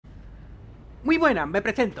Muy buenas, me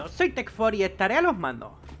presento, soy Tech4 y estaré a los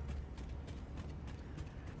mandos.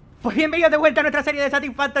 Pues bienvenidos de vuelta a nuestra serie de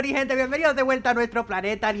Satisfactory, gente. Bienvenidos de vuelta a nuestro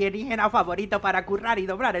planeta alienígena favorito para currar y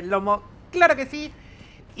doblar el lomo. Claro que sí.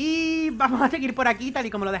 Y vamos a seguir por aquí, tal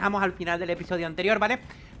y como lo dejamos al final del episodio anterior, ¿vale?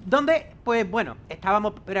 Donde, pues bueno,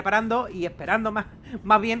 estábamos preparando y esperando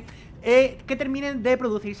más bien que terminen de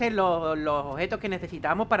producirse los objetos que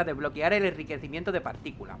necesitamos para desbloquear el enriquecimiento de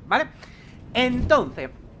partículas, ¿vale?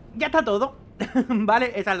 Entonces, ya está todo,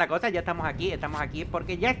 ¿vale? Esa es la cosa, ya estamos aquí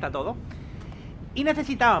porque ya está todo. Y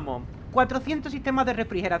necesitábamos 400 sistemas de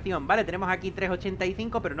refrigeración, ¿vale? Tenemos aquí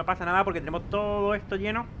 385, pero no pasa nada porque tenemos todo esto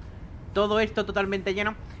lleno. Todo esto totalmente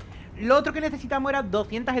lleno. Lo otro que necesitamos era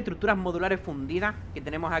 200 estructuras modulares fundidas, que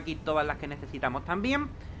tenemos aquí todas las que necesitamos también,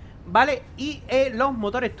 ¿vale? Y los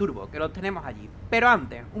motores turbo, que los tenemos allí. Pero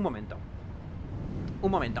antes, un momento,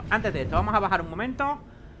 antes de esto, vamos a bajar un momento.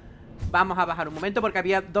 Vamos a bajar un momento porque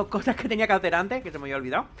había dos cosas que tenía que hacer antes, que se me había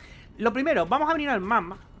olvidado. Lo primero, vamos a venir al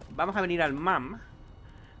MAM.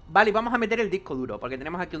 Vale, y vamos a meter el disco duro, porque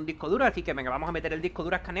tenemos aquí un disco duro, así que venga, vamos a meter el disco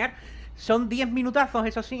duro a escanear. Son 10 minutazos,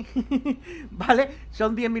 eso sí. Vale,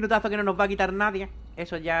 son 10 minutazos que no nos va a quitar nadie.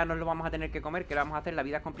 Eso ya nos lo vamos a tener que comer, que lo vamos a hacer, la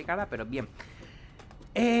vida es complicada, pero bien.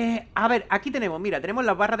 A ver, aquí tenemos, mira, tenemos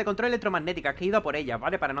las barras de control electromagnéticas, que he ido a por ellas,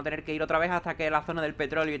 ¿vale? Para no tener que ir otra vez hasta que la zona del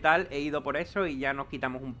petróleo y tal, he ido por eso y ya nos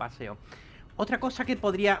quitamos un paseo. Otra cosa que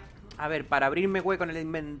podría, a ver, para abrirme hueco en el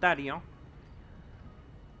inventario,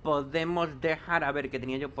 podemos dejar, a ver, ¿qué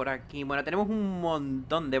tenía yo por aquí? Bueno, tenemos un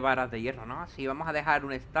montón de varas de hierro, ¿no? Así, vamos a dejar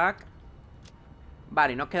un stack.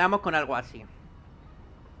 Vale, nos quedamos con algo así.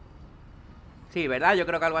 Sí, ¿verdad? Yo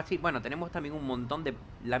creo que algo así. Bueno, tenemos también un montón de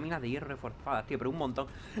láminas de hierro reforzadas, tío, pero un montón.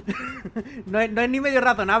 no es ni medio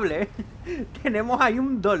razonable, ¿eh? Tenemos ahí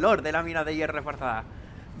un dolor de láminas de hierro reforzadas.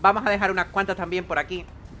 Vamos a dejar unas cuantas también por aquí,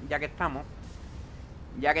 ya que estamos.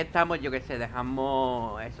 Yo qué sé,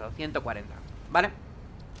 dejamos eso, 140, ¿vale?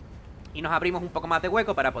 Y nos abrimos un poco más de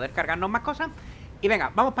hueco para poder cargarnos más cosas. Y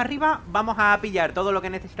venga, vamos para arriba. Vamos a pillar todo lo que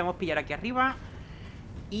necesitamos pillar aquí arriba.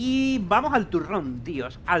 Y vamos al turrón,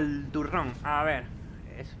 tíos. Al turrón, a ver.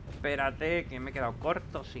 Espérate, que me he quedado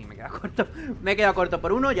corto. Sí, me he quedado corto. Me he quedado corto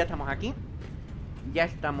por uno, ya estamos aquí. Ya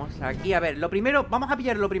estamos aquí, a ver, lo primero, vamos a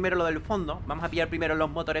pillar lo primero lo del fondo. Vamos a pillar primero los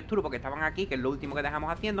motores turbo que estaban aquí, que es lo último que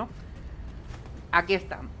dejamos haciendo. Aquí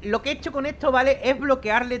está. Lo que he hecho con esto, ¿vale? Es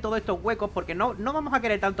bloquearle todos estos huecos, porque no vamos a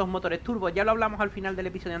querer tantos motores turbo. Ya lo hablamos al final del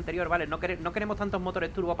episodio anterior, ¿vale? No queremos tantos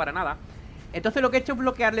motores turbo para nada. Entonces lo que he hecho es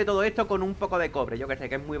bloquearle todo esto con un poco de cobre. Yo que sé,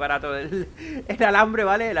 que es muy barato el alambre,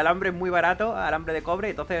 ¿vale? El alambre es muy barato, alambre de cobre.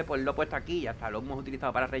 Entonces pues lo he puesto aquí y ya está, lo hemos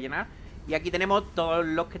utilizado para rellenar. Y aquí tenemos todos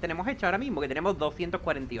los que tenemos hechos ahora mismo, que tenemos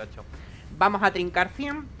 248. Vamos a trincar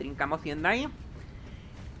 100, trincamos 100 de ahí.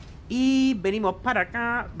 Y venimos para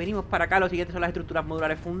acá, lo siguiente son las estructuras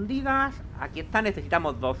modulares fundidas. Aquí está,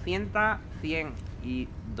 necesitamos 200, 100 y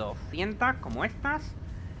 200, como estas.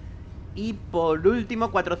 Y por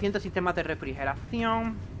último, 400 sistemas de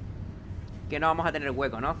refrigeración, que no vamos a tener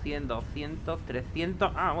hueco, ¿no? 100, 200,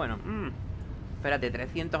 300, ah, bueno, espérate,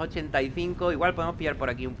 385, igual podemos pillar por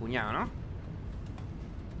aquí un puñado, ¿no?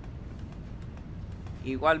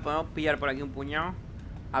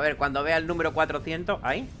 A ver, cuando vea el número 400,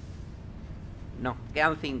 ahí. No,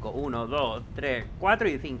 quedan 5, 1, 2, 3, 4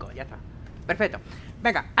 y 5, ya está. Perfecto,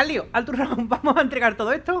 venga, al lío, al turrón. Vamos a entregar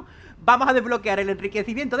todo esto. Vamos a desbloquear el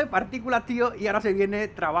enriquecimiento de partículas, tío. Y ahora se viene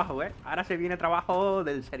trabajo, ahora se viene trabajo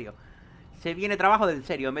del serio.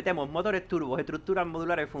 Metemos motores turbos, estructuras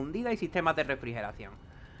modulares fundidas y sistemas de refrigeración.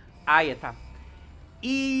 Ahí está.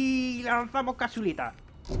 Y lanzamos capsulita.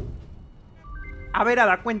 A ver,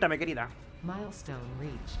 Ada, cuéntame, querida. Milestone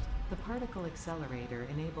reached. The particle accelerator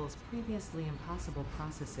enables previously impossible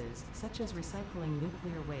processes, such as recycling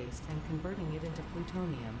nuclear waste and converting it into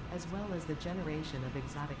plutonium, as well as the generation of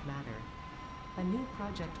exotic matter. A new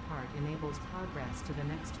project part enables progress to the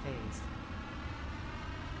next phase.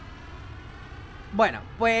 Bueno,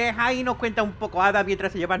 pues ahí nos cuenta un poco Ada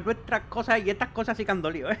mientras se llevan nuestras cosas. Y estas cosas sí que han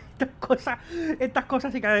dolido, ¿eh? Estas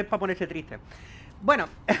cosas sí que es para ponerse triste. Bueno,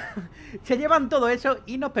 se llevan todo eso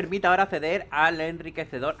y nos permite ahora acceder al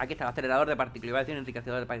enriquecedor. Aquí está el acelerador de partículas. Iba a decir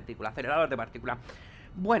enriquecedor de partículas, acelerador de partículas.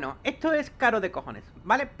 Bueno, esto es caro de cojones,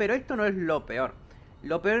 ¿vale? Pero esto no es lo peor.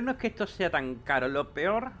 Lo peor no es que esto sea tan caro. Lo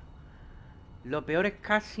peor es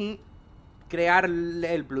casi crear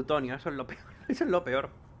el plutonio. Eso es lo peor. Eso es lo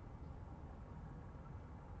peor.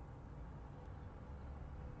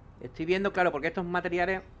 Estoy viendo, claro, porque estos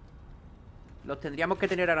materiales los tendríamos que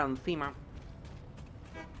tener ahora encima.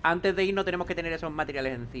 Antes de irnos tenemos que tener esos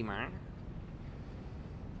materiales encima, ¿eh?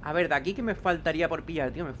 A ver, de aquí que me faltaría por pillar,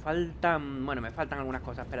 tío. Me faltan... Bueno, me faltan algunas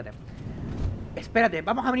cosas, espérate. Espérate,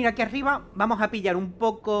 vamos a venir aquí arriba. Vamos a pillar un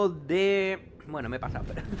poco de... Bueno, me he pasado,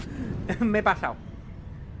 pero... me he pasado.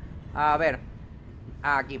 A ver.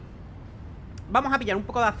 Aquí. Vamos a pillar un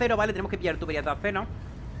poco de acero, ¿vale? Tenemos que pillar tuberías de acero.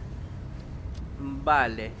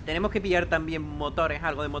 Vale. Tenemos que pillar también motores.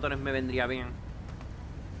 Algo de motores me vendría bien.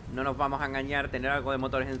 No nos vamos a engañar. Tener algo de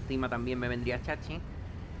motores encima también me vendría chachi.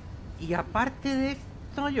 Y aparte de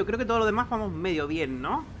esto, yo creo que todo lo demás vamos medio bien,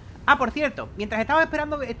 ¿no? Ah, por cierto, mientras estaba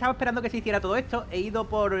esperando que se hiciera todo esto, he ido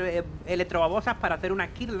por electrobabosas para hacer una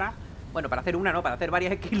esquirla. Bueno, para hacer una, no, para hacer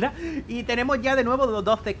varias esquilas. Y tenemos ya de nuevo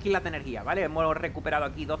 12 esquilas de energía, ¿vale? Hemos recuperado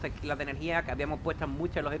aquí 12 esquilas de energía que habíamos puesto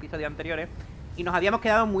mucho en los episodios anteriores. Y nos habíamos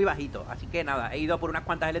quedado muy bajitos. Así que nada, he ido por unas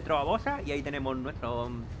cuantas electrobabosas y ahí tenemos nuestros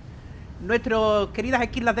queridas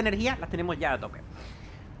esquilas de energía. Las tenemos ya a tope.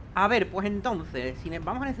 A ver, pues entonces,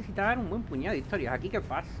 vamos a necesitar un buen puñado de historias. ¿Aquí qué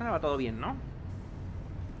pasa? Va todo bien, ¿no?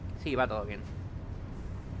 Sí, va todo bien.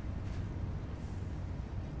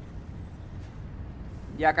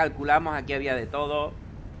 Ya calculamos, aquí había de todo.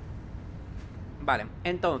 Vale,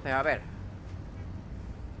 entonces, a ver.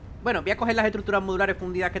 Bueno, voy a coger las estructuras modulares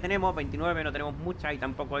fundidas que tenemos. 29, no tenemos muchas y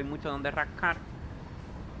tampoco hay mucho donde rascar.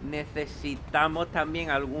 Necesitamos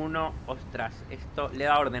también algunos... Ostras, esto le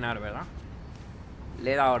da a ordenar, ¿verdad?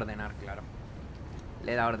 Le da a ordenar, claro.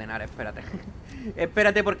 Le da a ordenar, espérate.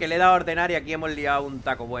 Espérate porque le da a ordenar y aquí hemos liado un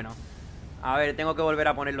taco bueno. A ver, tengo que volver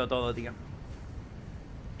a ponerlo todo, tío.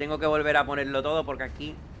 Tengo que volver a ponerlo todo porque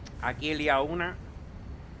aquí he liado una.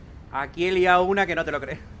 Aquí he liado una que no te lo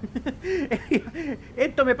crees.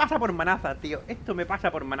 Esto me pasa por manaza, tío. Esto me pasa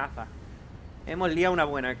por manaza. Hemos liado una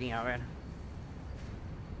buena aquí, a ver.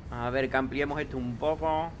 A ver, que ampliemos esto un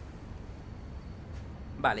poco.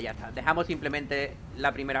 Vale, ya está. Dejamos simplemente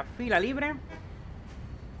la primera fila libre.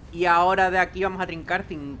 Y ahora de aquí vamos a trincar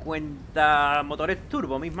 50 motores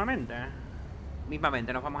turbo mismamente.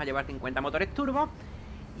 Mismamente nos vamos a llevar 50 motores turbo.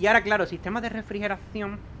 Y ahora, claro, sistemas de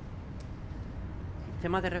refrigeración.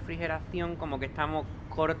 Sistemas de refrigeración, como que estamos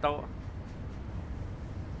cortos.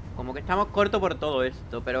 Como que estamos cortos por todo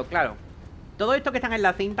esto. Pero claro, todo esto que están en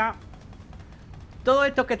la cinta... Todos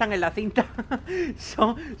estos que están en la cinta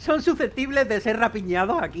son susceptibles de ser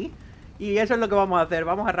rapiñados aquí. Y eso es lo que vamos a hacer.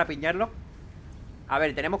 Vamos a rapiñarlos. A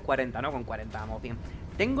ver, tenemos 40, ¿no? Con 40 vamos bien.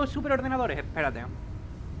 Tengo superordenadores, espérate.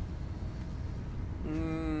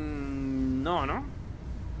 No, ¿no?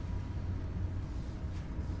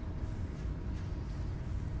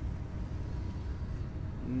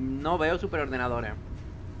 No veo superordenadores.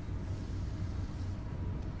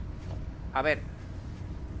 A ver.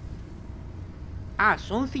 Ah,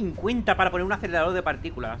 son 50 para poner un acelerador de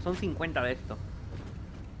partículas. Son 50 de esto.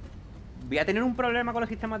 ¿Voy a tener un problema con los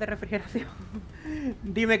sistemas de refrigeración?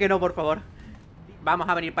 Dime que no, por favor. Vamos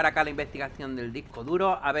a venir para acá a la investigación del disco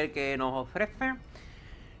duro. A ver qué nos ofrece.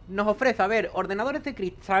 Nos ofrece, a ver, ordenadores de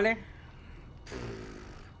cristales.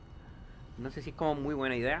 No sé si es como muy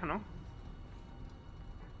buena idea, ¿no?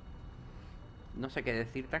 No sé qué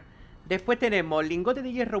decirte. Después tenemos lingote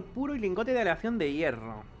de hierro puro y lingote de aleación de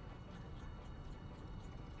hierro.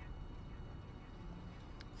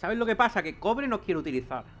 ¿Sabes lo que pasa? Que cobre no quiero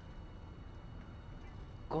utilizar.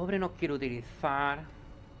 Cobre no quiero utilizar.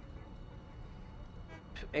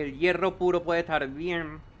 El hierro puro puede estar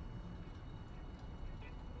bien.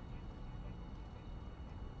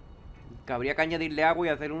 Que habría que añadirle agua y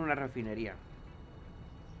hacer una refinería.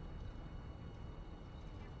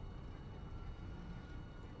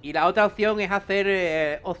 Y la otra opción es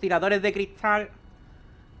hacer osciladores de cristal.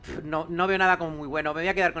 No veo nada como muy bueno. Me voy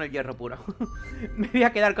a quedar con el hierro puro. Me voy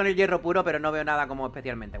a quedar con el hierro puro, pero no veo nada como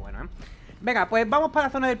especialmente bueno, ¿eh? Venga, pues vamos para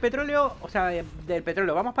la zona del petróleo. O sea, del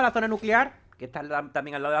petróleo. Vamos para la zona nuclear, que está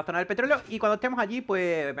también al lado de la zona del petróleo. Y cuando estemos allí,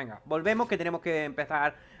 pues venga, volvemos, que tenemos que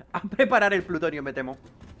empezar a preparar el plutonio, me temo.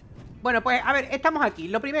 Bueno, pues a ver, estamos aquí.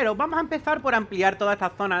 Lo primero, vamos a empezar por ampliar toda esta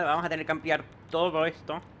zona. Vamos a tener que ampliar todo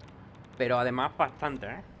esto. Pero además bastante,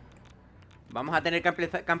 ¿eh? Vamos a tener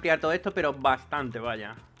que ampliar todo esto, pero bastante,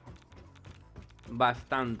 vaya.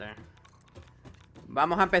 Bastante.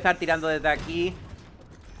 Vamos a empezar tirando desde aquí.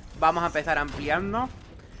 Vamos a empezar ampliando.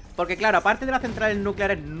 Porque claro, aparte de las centrales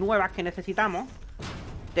nucleares nuevas que necesitamos,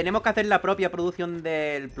 tenemos que hacer la propia producción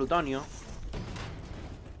del plutonio.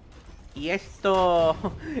 Y esto...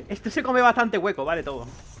 Esto se come bastante hueco, ¿vale?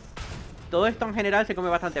 Todo esto en general se come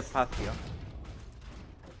bastante espacio.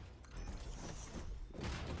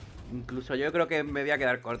 Incluso yo creo que me voy a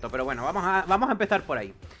quedar corto. Pero bueno, vamos a empezar por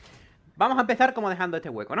ahí. Vamos a empezar como dejando este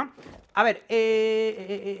hueco, ¿no? A ver,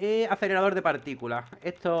 acelerador de partículas.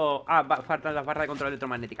 Esto... Ah, faltan las barras de control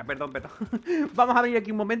electromagnética. Perdón. Vamos a venir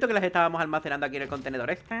aquí un momento, que las estábamos almacenando aquí en el contenedor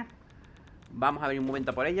este. Vamos a venir un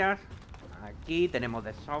momento por ellas. Aquí tenemos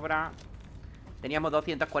de sobra. Teníamos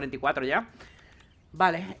 244 ya.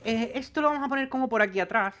 Vale, esto lo vamos a poner como por aquí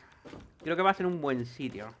atrás. Creo que va a ser un buen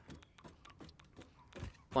sitio.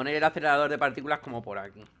 Poner el acelerador de partículas como por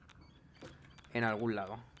aquí. En algún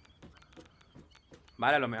lado.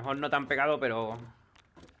 Vale, a lo mejor no tan pegado, pero...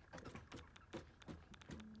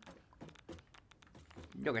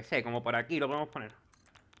 yo qué sé, como por aquí lo podemos poner.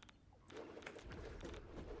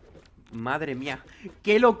 Madre mía,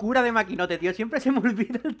 qué locura de maquinote, tío. Siempre se me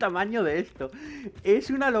olvida el tamaño de esto. Es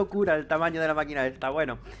una locura el tamaño de la máquina esta.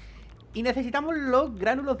 Bueno, y necesitamos los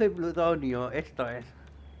gránulos de plutonio. Esto es.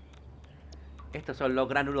 Estos son los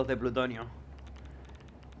gránulos de plutonio.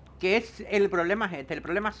 ¿Qué es el problema? Es este. El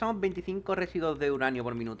problema son 25 residuos de uranio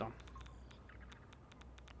por minuto.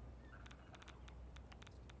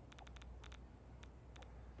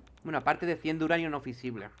 Bueno, aparte de 100 de uranio no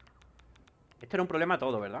fisible. Esto era un problema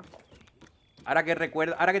todo, ¿verdad? Ahora que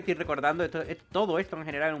recuerdo, ahora que estoy recordando, todo esto en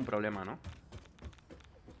general es un problema, ¿no?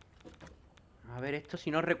 A ver, esto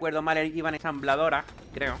si no recuerdo mal iba en ensambladora,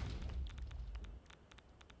 creo.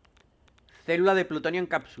 Célula de plutonio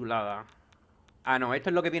encapsulada. Ah, no,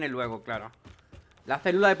 esto es lo que viene luego, claro. La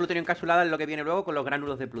célula de plutonio encapsulada es lo que viene luego con los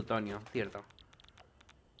gránulos de plutonio, cierto.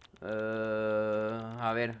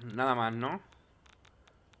 A ver, nada más, ¿no?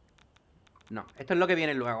 No, esto es lo que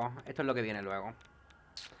viene luego. Esto es lo que viene luego.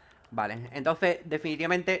 Vale, entonces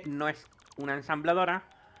definitivamente no es una ensambladora.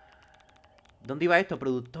 ¿Dónde iba esto?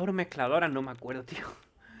 ¿Productor, mezcladora? No me acuerdo, tío.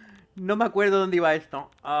 No me acuerdo dónde iba esto.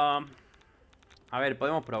 A ver,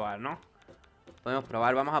 podemos probar, ¿no? Podemos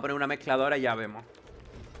probar, vamos a poner una mezcladora y ya vemos.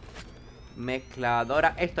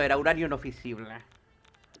 Mezcladora, esto era uranio no fisible.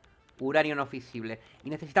 Uranio no fisible. ¿Y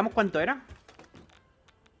necesitamos cuánto era?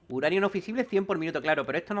 Uranio no fisible 100 por minuto, claro.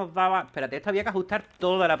 Pero esto nos daba... espérate, esto había que ajustar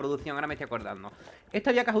toda la producción. Ahora me estoy acordando. Esto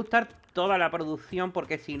había que ajustar toda la producción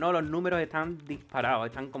porque si no los números están disparados.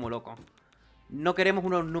 Están como locos. No queremos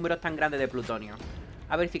unos números tan grandes de plutonio.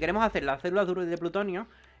 A ver, si queremos hacer las células de plutonio,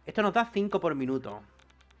 esto nos da 5 por minuto.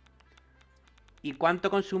 ¿Y cuánto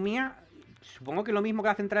consumía? Supongo que lo mismo que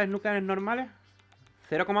las centrales nucleares normales.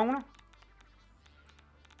 0,1.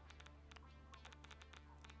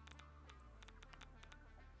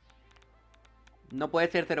 No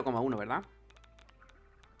puede ser 0,1, ¿verdad?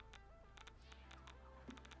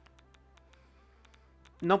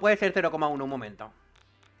 No puede ser 0,1, un momento.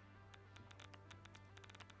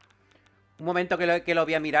 Un momento que lo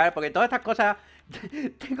voy a mirar, porque todas estas cosas...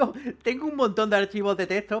 tengo un montón de archivos de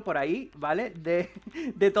texto por ahí, ¿vale?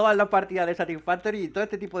 De todas las partidas de Satisfactory y todo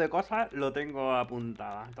este tipo de cosas lo tengo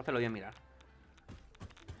apuntada. Entonces lo voy a mirar.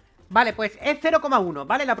 Vale, pues es 0,1,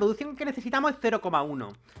 ¿vale? La producción que necesitamos es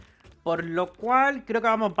 0,1. Por lo cual creo que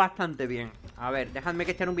vamos bastante bien. A ver, dejadme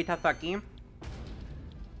que echen un vistazo aquí.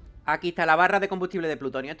 Aquí está la barra de combustible de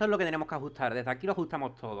plutonio. Esto es lo que tenemos que ajustar. Desde aquí lo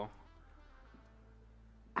ajustamos todo.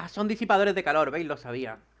 Ah, son disipadores de calor, ¿veis? Lo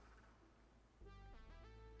sabía.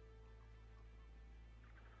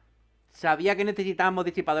 Sabía que necesitábamos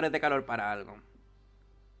disipadores de calor para algo.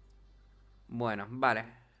 Bueno, vale.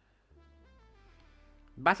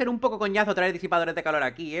 Va a ser un poco coñazo traer disipadores de calor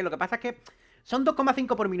aquí, ¿eh? Lo que pasa es que son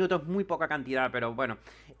 2,5 por minuto, es muy poca cantidad, pero bueno.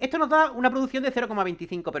 Esto nos da una producción de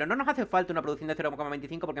 0,25, pero no nos hace falta una producción de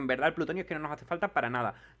 0,25 porque en verdad el plutonio es que no nos hace falta para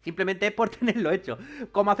nada. Simplemente es por tenerlo hecho.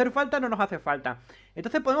 Como hacer falta, no nos hace falta.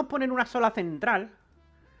 Entonces podemos poner una sola central.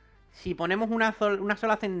 Si ponemos una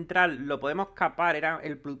sola central, lo podemos capar.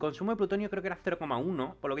 El consumo de plutonio creo que era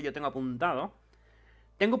 0,1, por lo que yo tengo apuntado.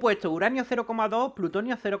 Tengo puesto uranio 0,2,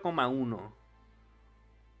 plutonio 0,1.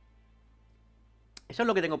 Eso es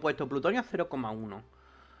lo que tengo puesto, plutonio 0,1.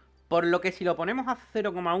 Por lo que si lo ponemos a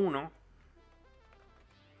 0,1,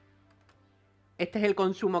 este es el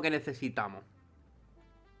consumo que necesitamos.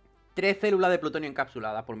 3 células de plutonio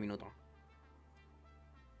encapsuladas por minuto.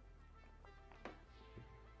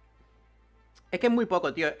 Es que es muy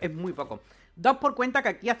poco, tío, es muy poco. Daos por cuenta que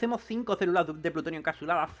aquí hacemos 5 células de plutonio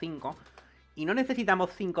encapsuladas, 5. Y no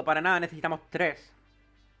necesitamos 5 para nada, necesitamos 3.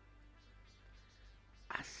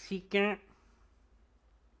 Así que...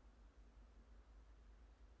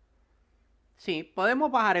 sí,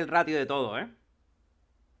 podemos bajar el ratio de todo, ¿eh?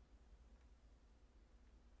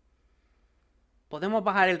 Podemos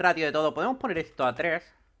bajar el ratio de todo. Podemos poner esto a 3.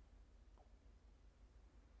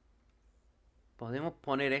 Podemos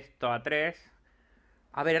poner esto a 3.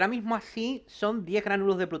 A ver, ahora mismo así son 10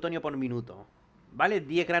 gránulos de plutonio por minuto. ¿Vale?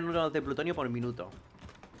 10 gránulos de plutonio por minuto.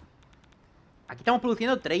 Aquí estamos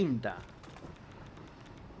produciendo 30.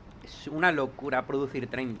 Es una locura producir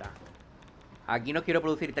 30. Aquí no quiero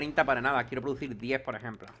producir 30 para nada. Quiero producir 10, por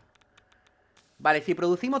ejemplo. Vale, si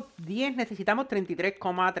producimos 10 necesitamos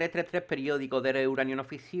 33,333 periódicos de uranio no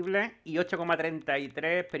fisible y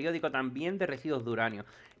 8,33 periódicos también de residuos de uranio.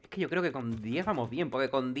 Es que yo creo que con 10 vamos bien, porque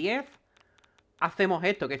con 10 hacemos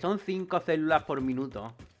esto, que son 5 células por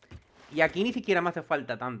minuto. Y aquí ni siquiera me hace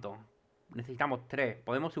falta tanto. Necesitamos 3,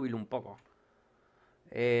 podemos subirlo un poco.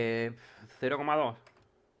 0,2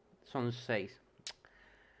 son 6.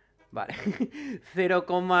 Vale.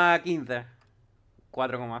 0,15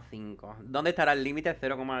 4,5. ¿Dónde estará el límite?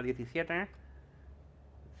 0,17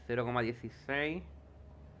 0,16.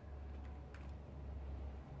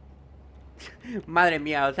 Madre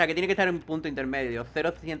mía, o sea que tiene que estar en un punto intermedio.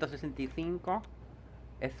 0,165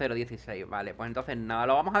 es 0,16. Vale, pues entonces nada,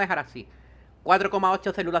 lo vamos a dejar así.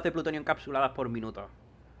 4,8 células de plutonio encapsuladas por minuto.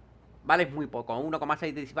 Vale, es muy poco.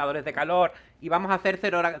 1,6 disipadores de calor. Y vamos a hacer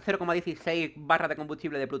 0,16 barras de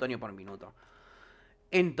combustible de plutonio por minuto.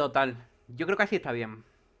 En total. Yo creo que así está bien.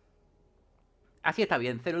 Así está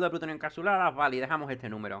bien. Células de plutonio encapsuladas. Vale, y dejamos este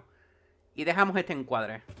número. Y dejamos este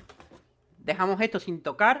encuadre. Dejamos esto sin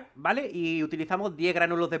tocar, ¿vale? Y utilizamos 10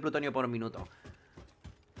 gránulos de plutonio por minuto.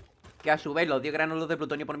 Que a su vez los 10 gránulos de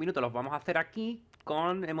plutonio por minuto los vamos a hacer aquí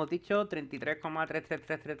con, hemos dicho,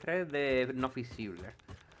 33,33333 de no fisible.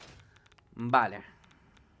 Vale.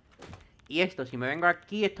 Y esto, si me vengo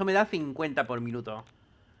aquí, esto me da 50 por minuto.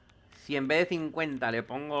 Si en vez de 50 le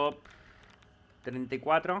pongo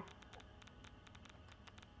 34...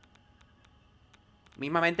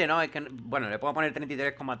 Mismamente no, es que... Bueno, le puedo poner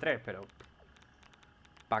 33,3, pero...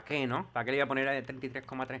 ¿Para qué, no? ¿Para qué le voy a poner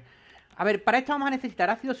 33,3? A ver, para esto vamos a necesitar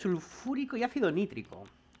ácido sulfúrico y ácido nítrico.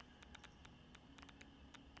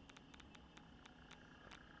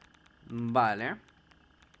 Vale.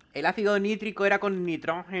 ¿El ácido nítrico era con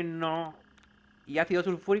nitrógeno y ácido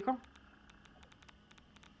sulfúrico?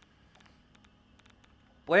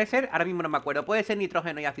 Puede ser, ahora mismo no me acuerdo. Puede ser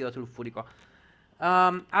nitrógeno y ácido sulfúrico.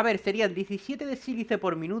 A ver, serían 17 de sílice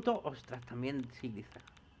por minuto. Ostras, también sílice.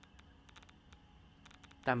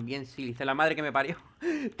 También sílice, la madre que me parió.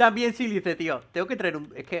 También sílice, tío. Tengo que traer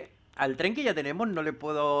un... Es que al tren que ya tenemos no lo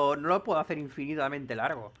puedo hacer infinitamente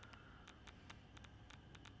largo.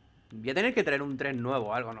 Voy a tener que traer un tren nuevo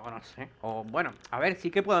o algo, no sé. O bueno, a ver,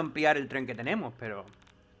 sí que puedo ampliar el tren que tenemos, pero...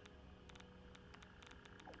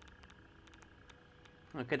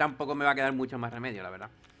 Es que tampoco me va a quedar mucho más remedio, la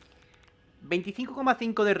verdad.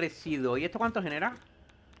 25,5 de residuos. ¿Y esto cuánto genera?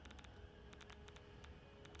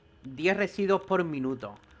 10 residuos por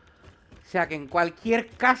minuto. O sea que en cualquier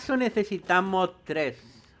caso necesitamos 3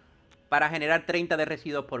 para generar 30 de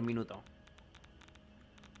residuos por minuto.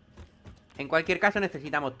 En cualquier caso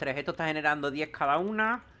necesitamos 3. Esto está generando 10 cada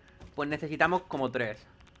una. Pues necesitamos como 3.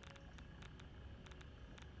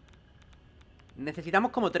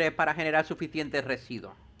 Necesitamos como 3 para generar suficientes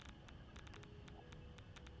residuos.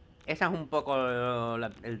 Ese es un poco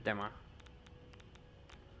el tema.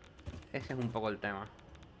 Ese es un poco el tema.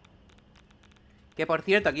 Que por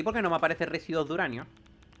cierto, aquí porque no me aparece residuos de uranio.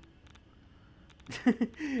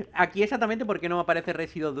 Aquí exactamente porque no me aparece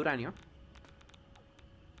residuos de uranio.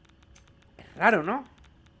 Es raro, ¿no?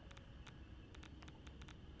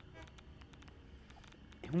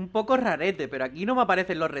 Es un poco rarete, pero aquí no me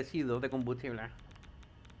aparecen los residuos de combustible.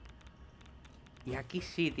 Y aquí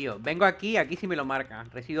sí, tío. Vengo aquí, aquí sí me lo marca.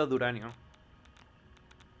 Residuos de uranio.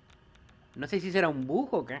 No sé si será un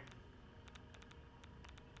bug o qué.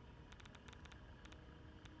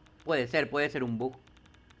 Puede ser un bug.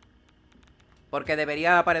 Porque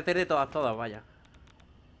debería aparecer de todas, vaya.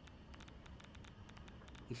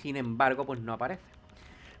 Y sin embargo, pues no aparece.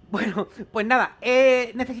 Bueno, pues nada,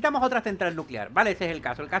 necesitamos otra central nuclear, ¿vale? Ese es el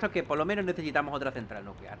caso. El caso es que por lo menos necesitamos otra central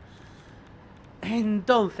nuclear.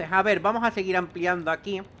 Entonces, a ver, vamos a seguir ampliando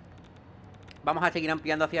aquí. Vamos a seguir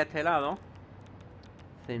ampliando hacia este lado.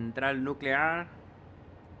 Central nuclear.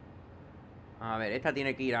 A ver, esta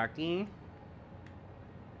tiene que ir aquí.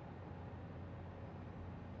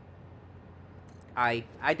 Ahí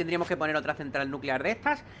tendríamos que poner otra central nuclear de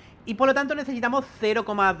estas. Y por lo tanto necesitamos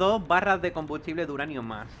 0,2 barras de combustible de uranio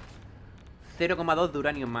más. 0,2 de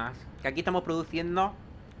uranio más. Que aquí estamos produciendo...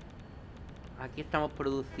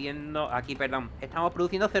 perdón. Estamos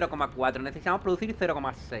produciendo 0,4. Necesitamos producir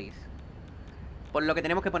 0,6. Por lo que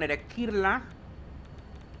tenemos que poner esquirla.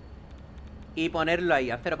 Y ponerlo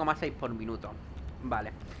ahí, a 0,6 por minuto.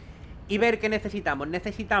 Vale. Y ver qué necesitamos.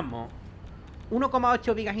 Necesitamos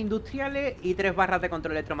 1,8 vigas industriales y 3 barras de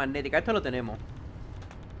control electromagnética. Esto lo tenemos.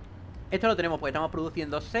 Esto lo tenemos porque estamos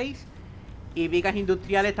produciendo 6. Y vigas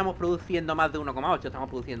industriales estamos produciendo más de 1,8. Estamos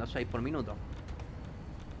produciendo 6 por minuto.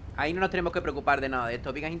 Ahí no nos tenemos que preocupar de nada de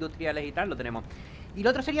esto. Vigas industriales y tal, lo tenemos. Y lo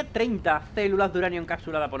otro sería 30 células de uranio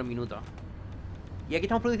encapsulada por minuto. Y aquí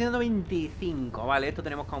estamos produciendo 25. Vale, esto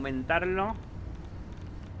tenemos que aumentarlo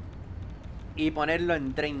y ponerlo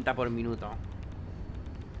en 30 por minuto.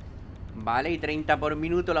 Vale, y 30 por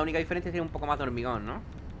minuto. La única diferencia sería un poco más de hormigón, ¿no?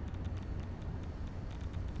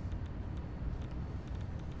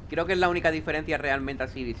 Creo que es la única diferencia realmente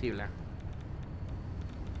así visible.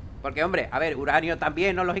 Porque, hombre, a ver, uranio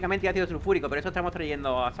también, ¿no? Lógicamente, y ácido sulfúrico, pero eso estamos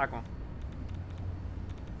trayendo a saco.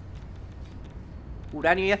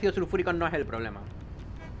 Uranio y ácido sulfúrico no es el problema.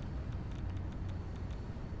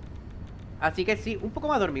 Así que sí, un poco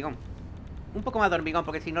más de hormigón. Un poco más de hormigón,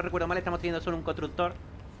 porque si no recuerdo mal estamos trayendo solo un constructor.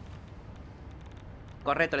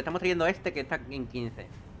 Correcto, le estamos trayendo este que está en 15.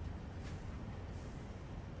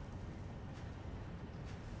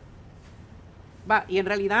 Va, y en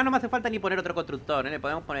realidad no me hace falta ni poner otro constructor, ¿eh? Le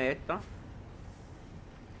podemos poner esto.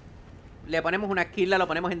 Le ponemos una esquila, lo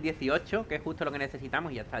ponemos en 18, que es justo lo que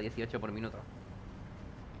necesitamos, y ya está, 18 por minuto.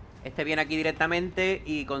 Este viene aquí directamente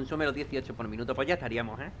y consume los 18 por minuto. Pues ya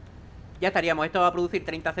estaríamos, ¿eh? Ya estaríamos. Esto va a producir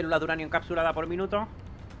 30 células de uranio encapsulada por minuto.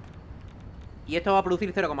 Y esto va a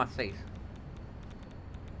producir 0,6.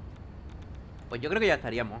 Pues yo creo que ya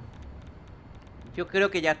estaríamos. Yo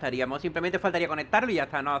creo que ya estaríamos. Simplemente faltaría conectarlo y ya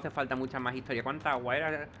está. No hace falta mucha más historia. ¿Cuánta agua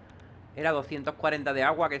era? Era 240 de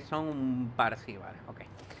agua, que son un par. Sí, vale, ok.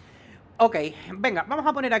 Ok, venga, vamos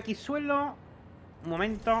a poner aquí suelo. Un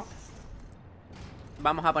momento.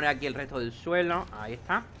 Vamos a poner aquí el resto del suelo. Ahí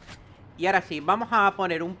está. Y ahora sí, vamos a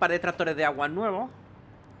poner un par de extractores de agua nuevos.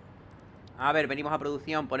 A ver, venimos a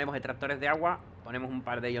producción, ponemos extractores de agua. Ponemos un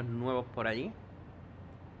par de ellos nuevos por allí.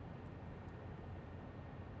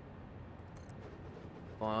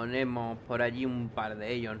 Ponemos por allí un par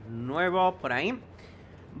de ellos nuevos por ahí.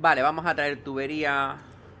 Vale, vamos a traer tubería.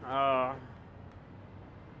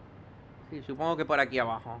 Sí, supongo que por aquí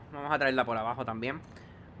abajo. Vamos a traerla por abajo también.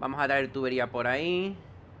 Vamos a traer tubería por ahí.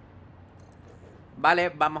 Vale,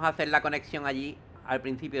 vamos a hacer la conexión allí al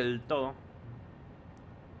principio del todo.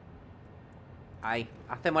 Ahí,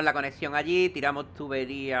 hacemos la conexión allí. Tiramos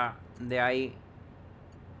tubería de ahí.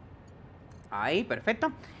 Ahí,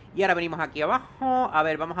 perfecto. Y ahora venimos aquí abajo. A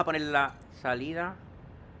ver, vamos a poner la salida.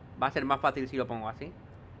 Va a ser más fácil si lo pongo así.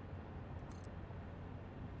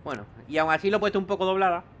 Bueno, y aún así lo he puesto un poco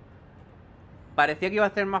doblada. Parecía que iba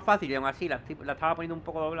a ser más fácil y aún así la estaba poniendo un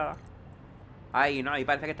poco doblada. Ahí, ¿no? Ahí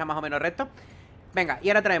parece que está más o menos recto. Venga, y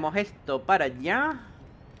ahora traemos esto para allá.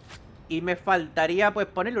 Y me faltaría pues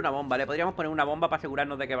ponerle una bomba. Le podríamos poner una bomba para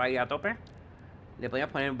asegurarnos de que va a ir a tope. Le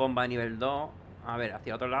podríamos poner bomba de nivel 2. A ver,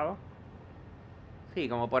 hacia otro lado. Sí,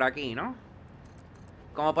 como por aquí, ¿no?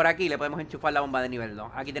 Como por aquí le podemos enchufar la bomba de nivel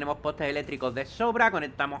 2. Aquí tenemos postes eléctricos de sobra.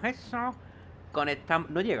 Conectamos eso. Conectamos...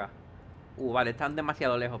 No llega. Vale, están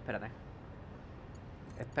demasiado lejos, espérate.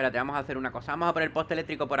 Espérate, vamos a hacer una cosa. Vamos a poner el poste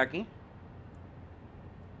eléctrico por aquí.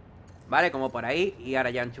 Vale, como por ahí. Y ahora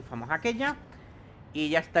ya enchufamos aquella. Y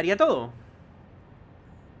ya estaría todo.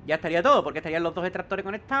 Ya estaría todo, porque estarían los dos extractores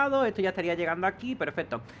conectados. Esto ya estaría llegando aquí,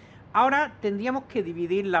 perfecto. Ahora tendríamos que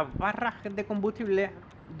dividir las barras de combustible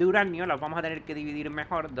de uranio. Las vamos a tener que dividir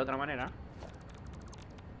mejor, de otra manera.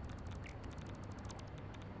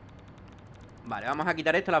 Vale, vamos a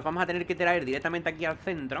quitar esto. Las vamos a tener que traer directamente aquí al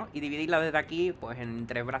centro y dividirlas desde aquí, pues en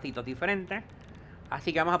 3 bracitos diferentes.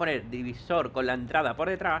 Así que vamos a poner divisor con la entrada por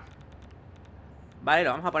detrás. Vale,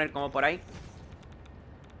 lo vamos a poner como por ahí.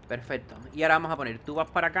 Perfecto. Y ahora vamos a poner, tú vas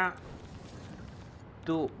para acá,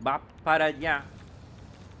 tú vas para allá.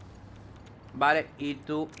 Vale, y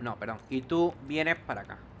tú... No, perdón. Y tú vienes para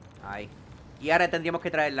acá. Ahí. Y ahora tendríamos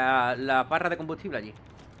que traer la barra de combustible allí.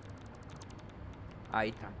 Ahí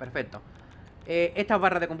está, perfecto. Estas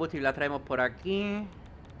barras de combustible las traemos por aquí.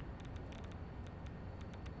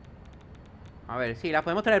 A ver, sí, las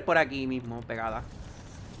podemos traer por aquí mismo, pegadas.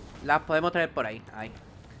 Las podemos traer por ahí, ahí.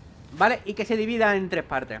 Vale, y que se divida en 3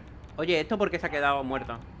 partes. Oye, ¿esto por qué se ha quedado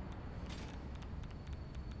muerto?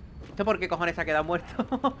 ¿Esto por qué cojones se ha quedado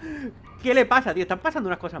muerto? ¿Qué le pasa, tío? Están pasando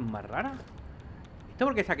unas cosas más raras. ¿Esto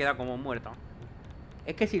por qué se ha quedado como muerto?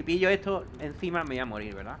 Es que si pillo esto encima me voy a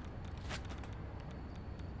morir, ¿verdad?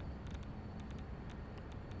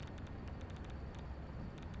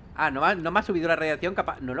 Ah, no me ha subido la radiación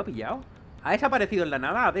capaz... ¿No lo he pillado? ¿Ha desaparecido en la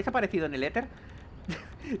nada? ¿Ha desaparecido en el éter?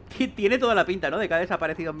 Tiene toda la pinta, ¿no? De que ha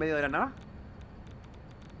desaparecido en medio de la nada.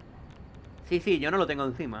 Sí, yo no lo tengo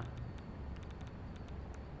encima.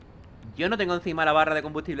 Yo no tengo encima la barra de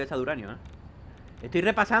combustible esa de uranio, ¿eh? Estoy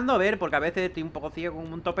repasando a ver, porque a veces estoy un poco ciego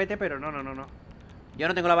con un topete, pero no. Yo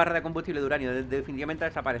no tengo la barra de combustible de uranio. Definitivamente ha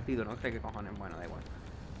desaparecido, no sé qué cojones. Bueno, da igual.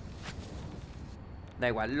 Da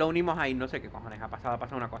igual, lo unimos ahí, no sé qué cojones. Ha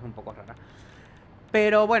pasado una cosa un poco rara.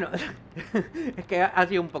 Pero bueno, es que ha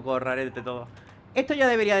sido un poco rarete todo. Esto ya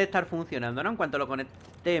debería de estar funcionando, ¿no? En cuanto lo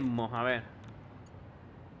conectemos, a ver.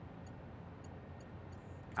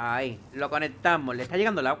 Ahí, lo conectamos. ¿Le está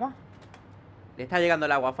llegando el agua? Le está llegando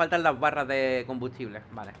el agua, faltan las barras de combustible.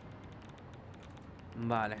 Vale.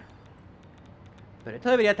 Vale. Pero esto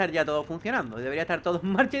debería estar ya todo funcionando. Debería estar todo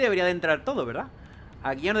en marcha y debería de entrar todo, ¿verdad?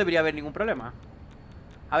 Aquí ya no debería haber ningún problema.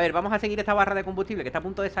 A ver, vamos a seguir esta barra de combustible que está a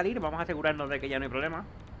punto de salir. Vamos a asegurarnos de que ya no hay problema,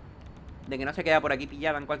 de que no se queda por aquí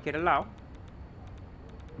pillada en cualquier lado.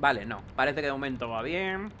 Vale, no, parece que de momento va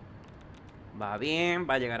bien. Va bien,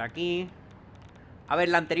 va a llegar aquí. A ver,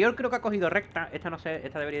 la anterior creo que ha cogido recta. Esta no sé,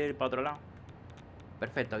 esta debería ir para otro lado.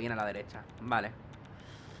 Perfecto, viene a la derecha. Vale.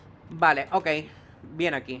 Vale, ok.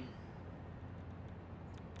 Bien aquí.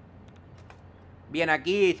 Bien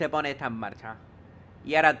aquí y se pone esta en marcha.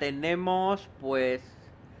 Y ahora tenemos, pues...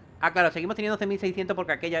 Ah, claro, seguimos teniendo 11.600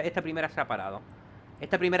 porque esta primera se ha parado.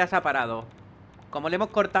 Esta primera se ha parado. Como le hemos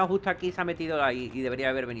cortado justo aquí, se ha metido ahí y debería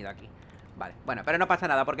haber venido aquí. Vale, bueno, pero no pasa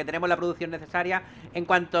nada porque tenemos la producción necesaria. En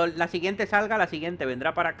cuanto la siguiente salga, la siguiente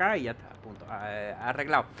vendrá para acá y ya está, punto,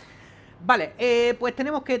 arreglado. Vale, pues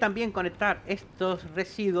tenemos que también conectar estos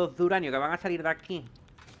residuos de uranio que van a salir de aquí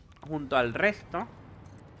junto al resto.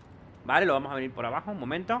 Vale, lo vamos a venir por abajo, un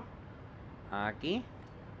momento. Aquí.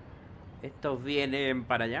 Estos vienen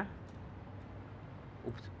para allá.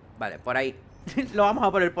 Ups, vale, por ahí. Lo vamos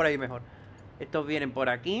a poner por ahí mejor. Estos vienen por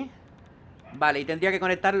aquí. Vale, y tendría que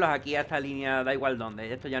conectarlos aquí a esta línea, da igual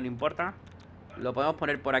dónde. Esto ya no importa. Lo podemos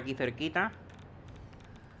poner por aquí cerquita.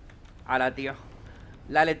 Ahora, tío,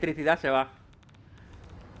 la electricidad se va.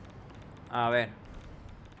 A ver.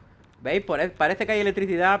 ¿Veis? Parece que hay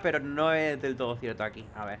electricidad, pero no es del todo cierto aquí.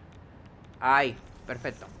 A ver. Ahí,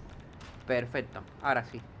 perfecto. Perfecto, ahora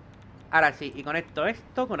sí. Ahora sí, y conecto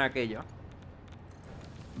esto con aquello.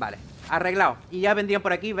 Vale, arreglado. Y ya vendrían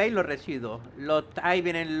por aquí, ¿veis? Los residuos. Ahí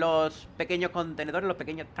vienen los pequeños contenedores, los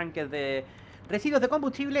pequeños tanques de residuos de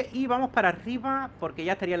combustible. Y vamos para arriba porque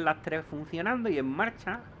ya estarían las tres funcionando y en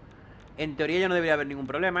marcha. En teoría ya no debería haber ningún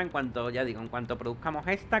problema. En cuanto, ya digo, en cuanto produzcamos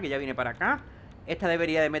esta, que ya viene para acá. Esta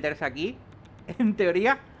debería de meterse aquí. En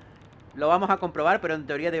teoría. Lo vamos a comprobar, pero en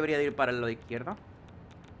teoría debería de ir para el lado izquierdo.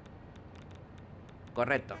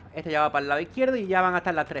 Correcto, este ya va para el lado izquierdo y ya van a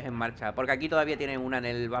estar las tres en marcha. Porque aquí todavía tienen una en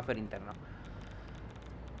el buffer interno.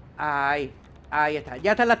 Ahí, ahí está.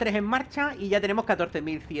 Ya están las tres en marcha y ya tenemos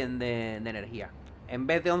 14.100 de energía. En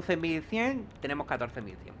vez de 11.100 tenemos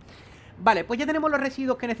 14.100. Vale, pues ya tenemos los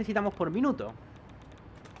residuos que necesitamos por minuto.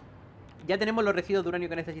 Ya tenemos los residuos de uranio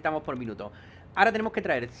que necesitamos por minuto. Ahora tenemos que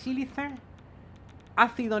traer sílice,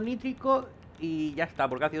 ácido nítrico y ya está,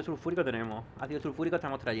 porque ácido sulfúrico tenemos. Ácido sulfúrico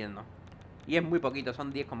estamos trayendo. Y es muy poquito,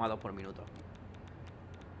 son 10,2 por minuto.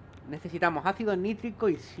 Necesitamos ácido nítrico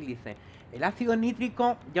y sílice. El ácido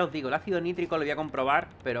nítrico, ya os digo, el ácido nítrico lo voy a comprobar,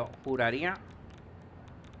 pero juraría...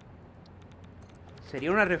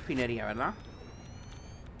 Sería una refinería, ¿verdad?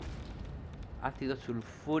 Ácido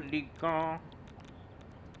sulfúrico...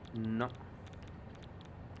 No.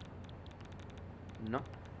 No.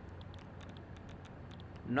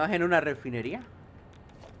 ¿No es en una refinería?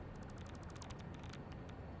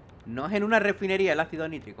 No es en una refinería el ácido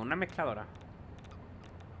nítrico, una mezcladora.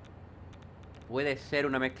 Puede ser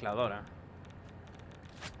una mezcladora.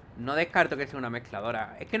 No descarto que sea una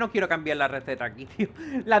mezcladora. Es que no quiero cambiar la receta aquí, tío.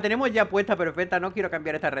 La tenemos ya puesta perfecta, no quiero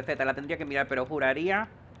cambiar esta receta. La tendría que mirar, pero juraría...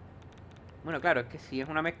 Bueno, claro, es que si es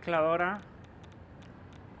una mezcladora...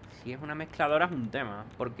 Si es una mezcladora es un tema.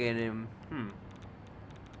 Porque...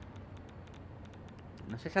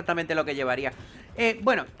 No sé exactamente lo que llevaría.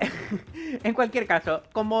 Bueno, en cualquier caso,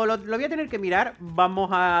 como lo voy a tener que mirar, vamos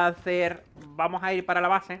a ir para la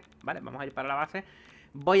base, ¿vale? Vamos a ir para la base.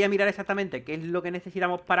 Voy a mirar exactamente qué es lo que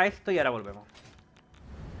necesitamos para esto y ahora volvemos.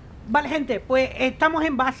 Vale, gente, pues estamos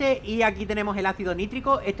en base y aquí tenemos el ácido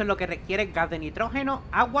nítrico. Esto es lo que requiere gas de nitrógeno,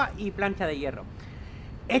 agua y plancha de hierro.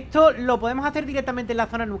 Esto lo podemos hacer directamente en la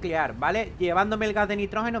zona nuclear, ¿vale? Llevándome el gas de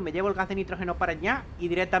nitrógeno, me llevo el gas de nitrógeno para allá y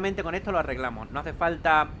directamente con esto lo arreglamos. No hace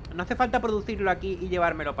falta producirlo aquí y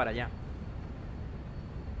llevármelo para allá.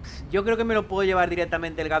 Yo creo que me lo puedo llevar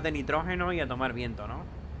directamente el gas de nitrógeno y a tomar viento, ¿no?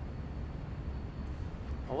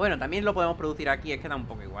 O bueno, también lo podemos producir aquí, es que da un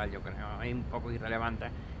poco igual, yo creo, es un poco irrelevante.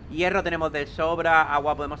 Hierro tenemos de sobra,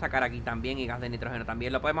 agua podemos sacar aquí también y gas de nitrógeno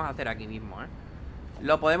también. Lo podemos hacer aquí mismo, ¿eh?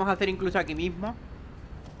 Lo podemos hacer incluso aquí mismo.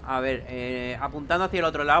 A ver, apuntando hacia el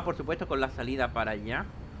otro lado, por supuesto, con la salida para allá.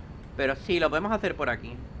 Pero sí, lo podemos hacer por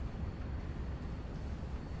aquí.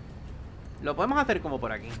 Lo podemos hacer como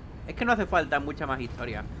por aquí. Es que no hace falta mucha más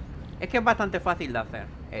historia. Es que es bastante fácil de hacer.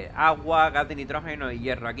 Agua, gas de nitrógeno y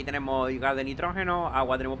hierro. Aquí tenemos gas de nitrógeno,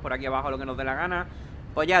 agua tenemos por aquí abajo lo que nos dé la gana.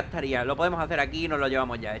 Pues ya estaría, lo podemos hacer aquí y nos lo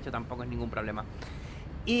llevamos ya hecho, tampoco es ningún problema.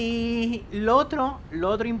 Y lo otro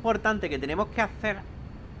importante que tenemos que hacer,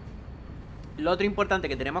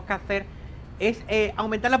 es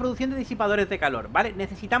aumentar la producción de disipadores de calor, ¿vale?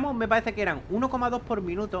 Necesitamos, me parece que eran 1,2 por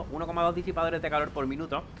minuto, 1,2 disipadores de calor por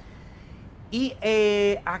minuto. Y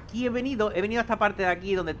aquí he venido a esta parte de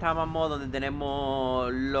aquí donde estábamos, donde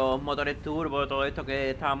tenemos los motores turbo, todo esto que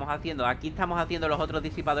estábamos haciendo. Aquí estamos haciendo los otros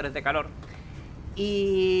disipadores de calor.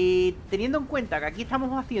 Y teniendo en cuenta que aquí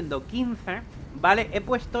estamos haciendo 15, ¿vale? He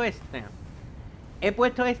puesto este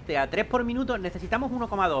a 3 por minuto. Necesitamos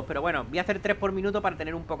 1,2, pero bueno, voy a hacer 3 por minuto para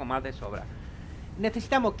tener un poco más de sobra.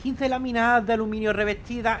 Necesitamos 15 láminas de aluminio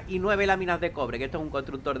revestidas y 9 láminas de cobre, que esto es un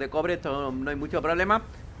constructor de cobre, esto no hay mucho problema.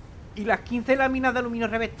 Y las 15 láminas de aluminio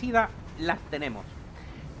revestidas las tenemos.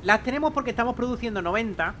 Las tenemos porque estamos produciendo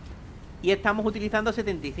 90 y estamos utilizando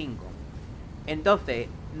 75. Entonces,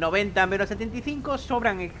 90 menos 75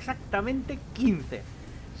 sobran exactamente 15.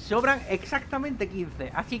 Sobran exactamente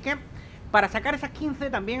 15. Así que, para sacar esas 15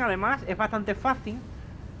 también, además, es bastante fácil.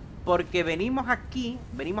 Porque venimos aquí,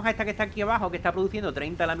 venimos a esta que está aquí abajo, que está produciendo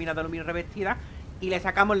 30 láminas de aluminio revestidas, y le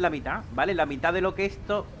sacamos la mitad, ¿vale? La mitad de lo que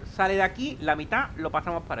esto sale de aquí, la mitad lo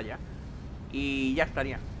pasamos para allá. Y ya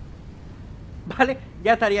estaría. ¿Vale?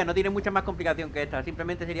 Ya estaría, no tiene mucha más complicación que esta.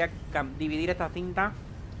 Simplemente sería dividir esta cinta,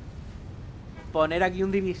 poner aquí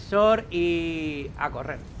un divisor y a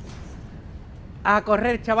correr. A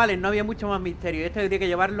correr, chavales, no había mucho más misterio. Esto tendría que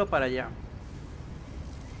llevarlo para allá.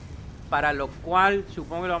 Para lo cual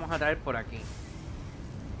supongo que lo vamos a traer por aquí.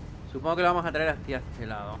 Supongo que lo vamos a traer hacia este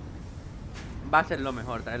lado. Va a ser lo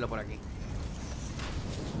mejor, traerlo por aquí.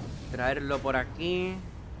 Traerlo por aquí.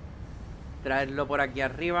 Traerlo por aquí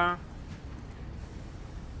arriba.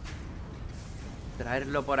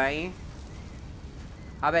 Traerlo por ahí.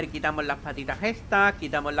 A ver, quitamos las patitas estas.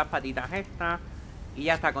 Quitamos las patitas estas. Y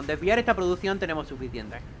ya está, con desviar esta producción tenemos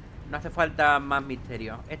suficiente. No hace falta más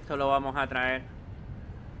misterio. Esto lo vamos a traer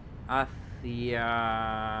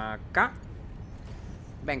hacia acá.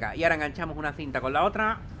 Venga, y ahora enganchamos una cinta con la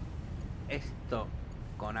otra. Esto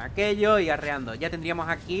con aquello y arreando. Ya tendríamos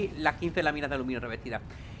aquí las 15 láminas de aluminio revestidas.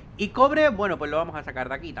 Y cobre, bueno, pues lo vamos a sacar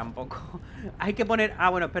de aquí tampoco. Hay que poner... Ah,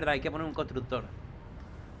 bueno, es verdad, hay que poner un constructor.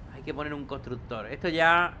 Hay que poner un constructor. Esto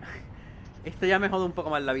ya me jode un poco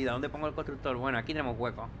más la vida. ¿Dónde pongo el constructor? Bueno, aquí tenemos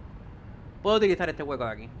hueco. Puedo utilizar este hueco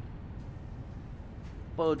de aquí.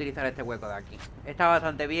 Puedo utilizar este hueco de aquí. Está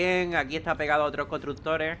bastante bien. Aquí está pegado a otros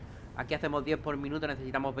constructores. Aquí hacemos 10 por minuto.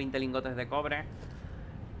 Necesitamos 20 lingotes de cobre.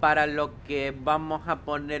 Para lo que vamos a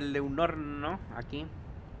ponerle un horno aquí.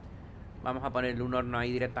 Vamos a ponerle un horno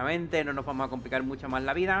ahí directamente. No nos vamos a complicar mucho más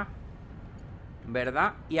la vida,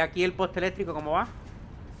 ¿verdad? Y aquí el poste eléctrico, ¿cómo va?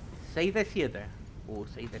 6 de 7.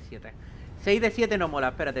 6 de 7. 6 de 7 no mola.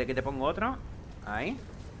 Espérate, que te pongo otro. Ahí.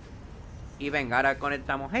 Y venga, ahora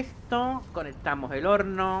conectamos esto. Conectamos el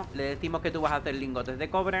horno. Le decimos que tú vas a hacer lingotes de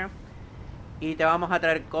cobre. Y te vamos a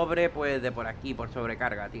traer cobre, pues, de por aquí, por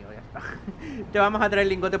sobrecarga, tío, ya está. Te vamos a traer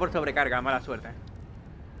lingote por sobrecarga, mala suerte.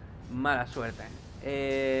 Mala suerte.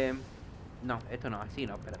 No, esto no, así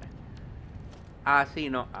no, espérate.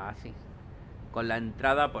 Así no, así. Con la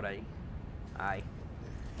entrada por ahí. Ahí.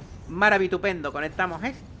 Maravitupendo, conectamos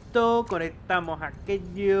esto, conectamos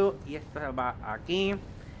aquello. Y esto va aquí.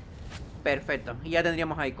 Perfecto, y ya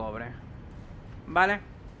tendríamos ahí cobre. ¿Vale?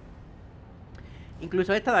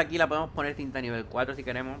 Incluso esta de aquí la podemos poner cinta nivel 4 si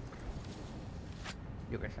queremos.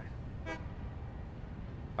 Yo qué sé.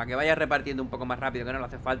 Para que vaya repartiendo un poco más rápido, que no le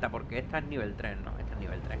hace falta, porque esta es nivel 3, ¿no? Esta es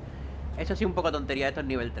nivel 3. Eso sí, un poco tontería, esto es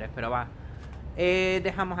nivel 3, pero va.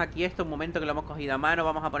 Dejamos aquí esto un momento que lo hemos cogido a mano.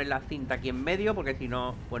 Vamos a poner la cinta aquí en medio, porque si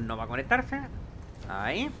no, pues no va a conectarse.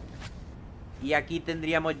 Ahí. Y aquí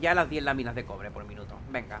tendríamos ya las 10 láminas de cobre por minuto.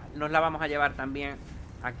 Venga, nos la vamos a llevar también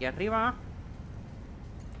aquí arriba.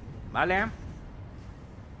 Vale.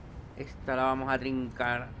 Esta la vamos a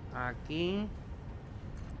trincar aquí.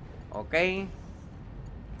 Ok.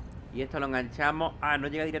 Y esto lo enganchamos. Ah, no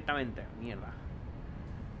llega directamente. Mierda.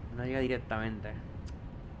 No llega directamente.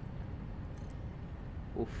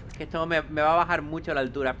 Uf, es que esto me va a bajar mucho la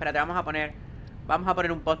altura. Espérate, vamos a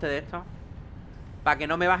poner un poste de esto para que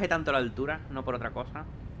no me baje tanto la altura, no por otra cosa.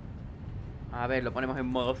 A ver, lo ponemos en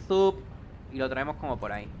modo sub y lo traemos como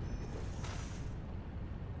por ahí.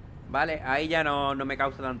 Vale, ahí ya no me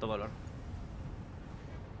causa tanto dolor.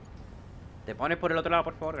 Te pones por el otro lado,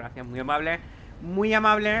 por favor, gracias, muy amable. Muy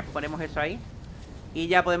amable, ponemos eso ahí. Y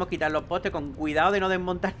ya podemos quitar los postes con cuidado de no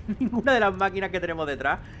desmontar ninguna de las máquinas que tenemos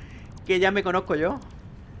detrás, que ya me conozco yo.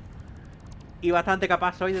 Y bastante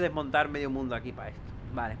capaz soy de desmontar medio mundo aquí para esto.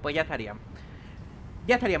 Vale, pues ya estaríamos.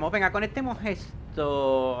 Ya estaríamos, venga, conectemos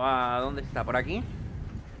esto. ¿A dónde está? Por aquí.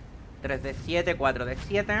 3 de 7, 4 de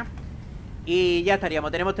 7. Y ya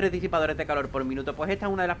estaríamos. Tenemos 3 disipadores de calor por minuto. Pues esta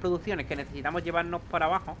es una de las producciones que necesitamos llevarnos para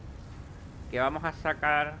abajo. Que vamos a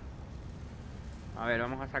sacar. A ver,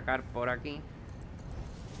 vamos a sacar por aquí.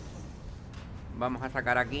 Vamos a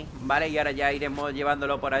sacar aquí, ¿vale? Y ahora ya iremos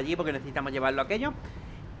llevándolo por allí porque necesitamos llevarlo aquello.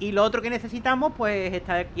 Y lo otro que necesitamos, pues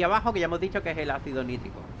está aquí abajo, que ya hemos dicho que es el ácido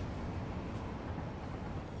nítrico.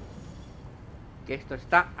 Que esto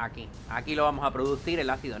está aquí. Aquí lo vamos a producir, el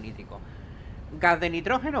ácido nítrico. Gas de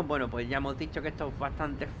nitrógeno, bueno, pues ya hemos dicho que esto es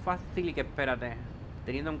bastante fácil y que espérate,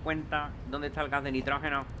 teniendo en cuenta dónde está el gas de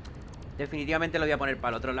nitrógeno, definitivamente lo voy a poner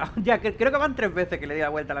para el otro lado. Ya que creo que van 3 veces que le di la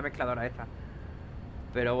vuelta a la mezcladora esta.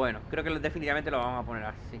 Pero bueno, creo que definitivamente lo vamos a poner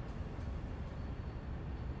así.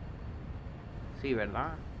 Sí, ¿verdad?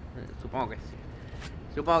 Supongo que sí.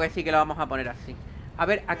 Supongo que sí que lo vamos a poner así. A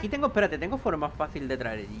ver, aquí tengo, espérate, tengo forma fácil de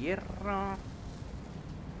traer hierro.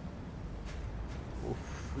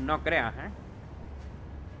 Uf, no creas, ¿eh?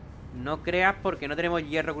 No creas porque no tenemos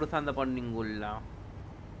hierro cruzando por ningún lado.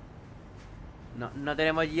 No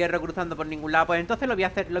tenemos hierro cruzando por ningún lado. Pues entonces lo voy a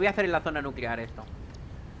hacer en la zona nuclear esto.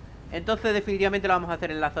 Entonces definitivamente lo vamos a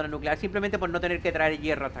hacer en la zona nuclear. Simplemente por no tener que traer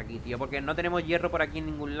hierro hasta aquí, tío. Porque no tenemos hierro por aquí en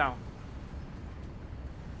ningún lado.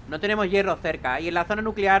 No tenemos hierro cerca. Y en la zona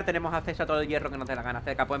nuclear tenemos acceso a todo el hierro que nos dé la gana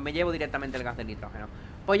cerca. Pues me llevo directamente el gas de nitrógeno.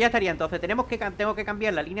 Pues ya estaría entonces. Tengo que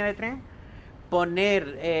cambiar la línea de tren.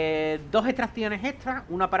 Poner 2 extracciones extras.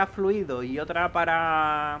 Una para fluidos y otra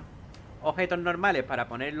para objetos normales. Para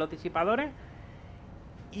poner los disipadores.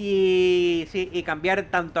 Y sí, y cambiar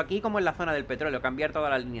tanto aquí como en la zona del petróleo. Cambiar toda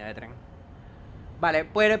la línea de tren. Vale,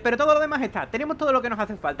 pues, pero todo lo demás está. Tenemos todo lo que nos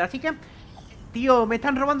hace falta. Así que, tío, me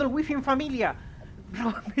están robando el wifi en familia.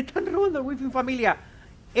 Me están robando el wifi en familia.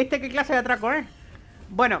 ¿Qué clase de atraco es?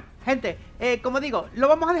 Bueno, gente, como digo, lo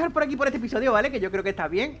vamos a dejar por aquí por este episodio, ¿vale? Que yo creo que está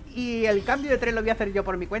bien. Y el cambio de tren lo voy a hacer yo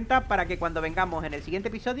por mi cuenta, para que cuando vengamos en el siguiente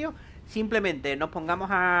episodio simplemente nos pongamos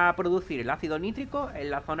a producir el ácido nítrico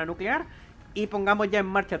en la zona nuclear y pongamos ya en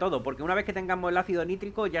marcha todo. Porque una vez que tengamos el ácido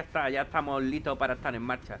nítrico ya está, ya estamos listos para estar en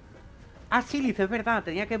marcha. Ah, sílice, es verdad,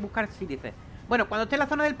 tenía que buscar sílice. Bueno, cuando esté en la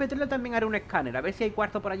zona del petróleo también haré un escáner, a ver si hay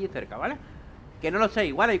cuarzo por allí cerca, ¿vale? Que no lo sé,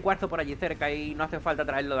 igual hay cuarzo por allí cerca y no hace falta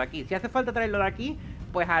traerlo de aquí. Si hace falta traerlo de aquí,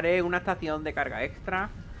 pues haré una estación de carga extra.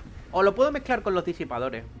 O lo puedo mezclar con los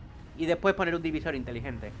disipadores y después poner un divisor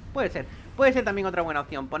inteligente. Puede ser también otra buena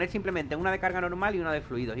opción. Poner simplemente una de carga normal y una de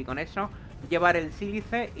fluidos. Y con eso llevar el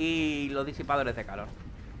sílice y los disipadores de calor.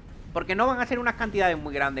 Porque no van a ser unas cantidades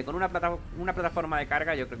muy grandes. Con una plataforma de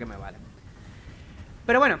carga yo creo que me vale.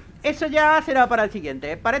 Pero bueno, eso ya será para el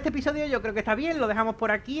siguiente. Para este episodio yo creo que está bien, lo dejamos por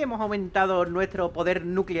aquí. Hemos aumentado nuestro poder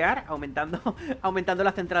nuclear, aumentando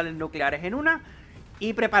las centrales nucleares en una.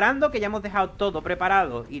 Y preparando, que ya hemos dejado todo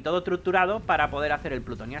preparado y todo estructurado para poder hacer el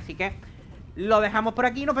plutonio. Así que lo dejamos por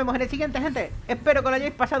aquí y nos vemos en el siguiente, gente. Espero que lo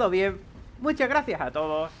hayáis pasado bien. Muchas gracias a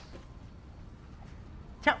todos.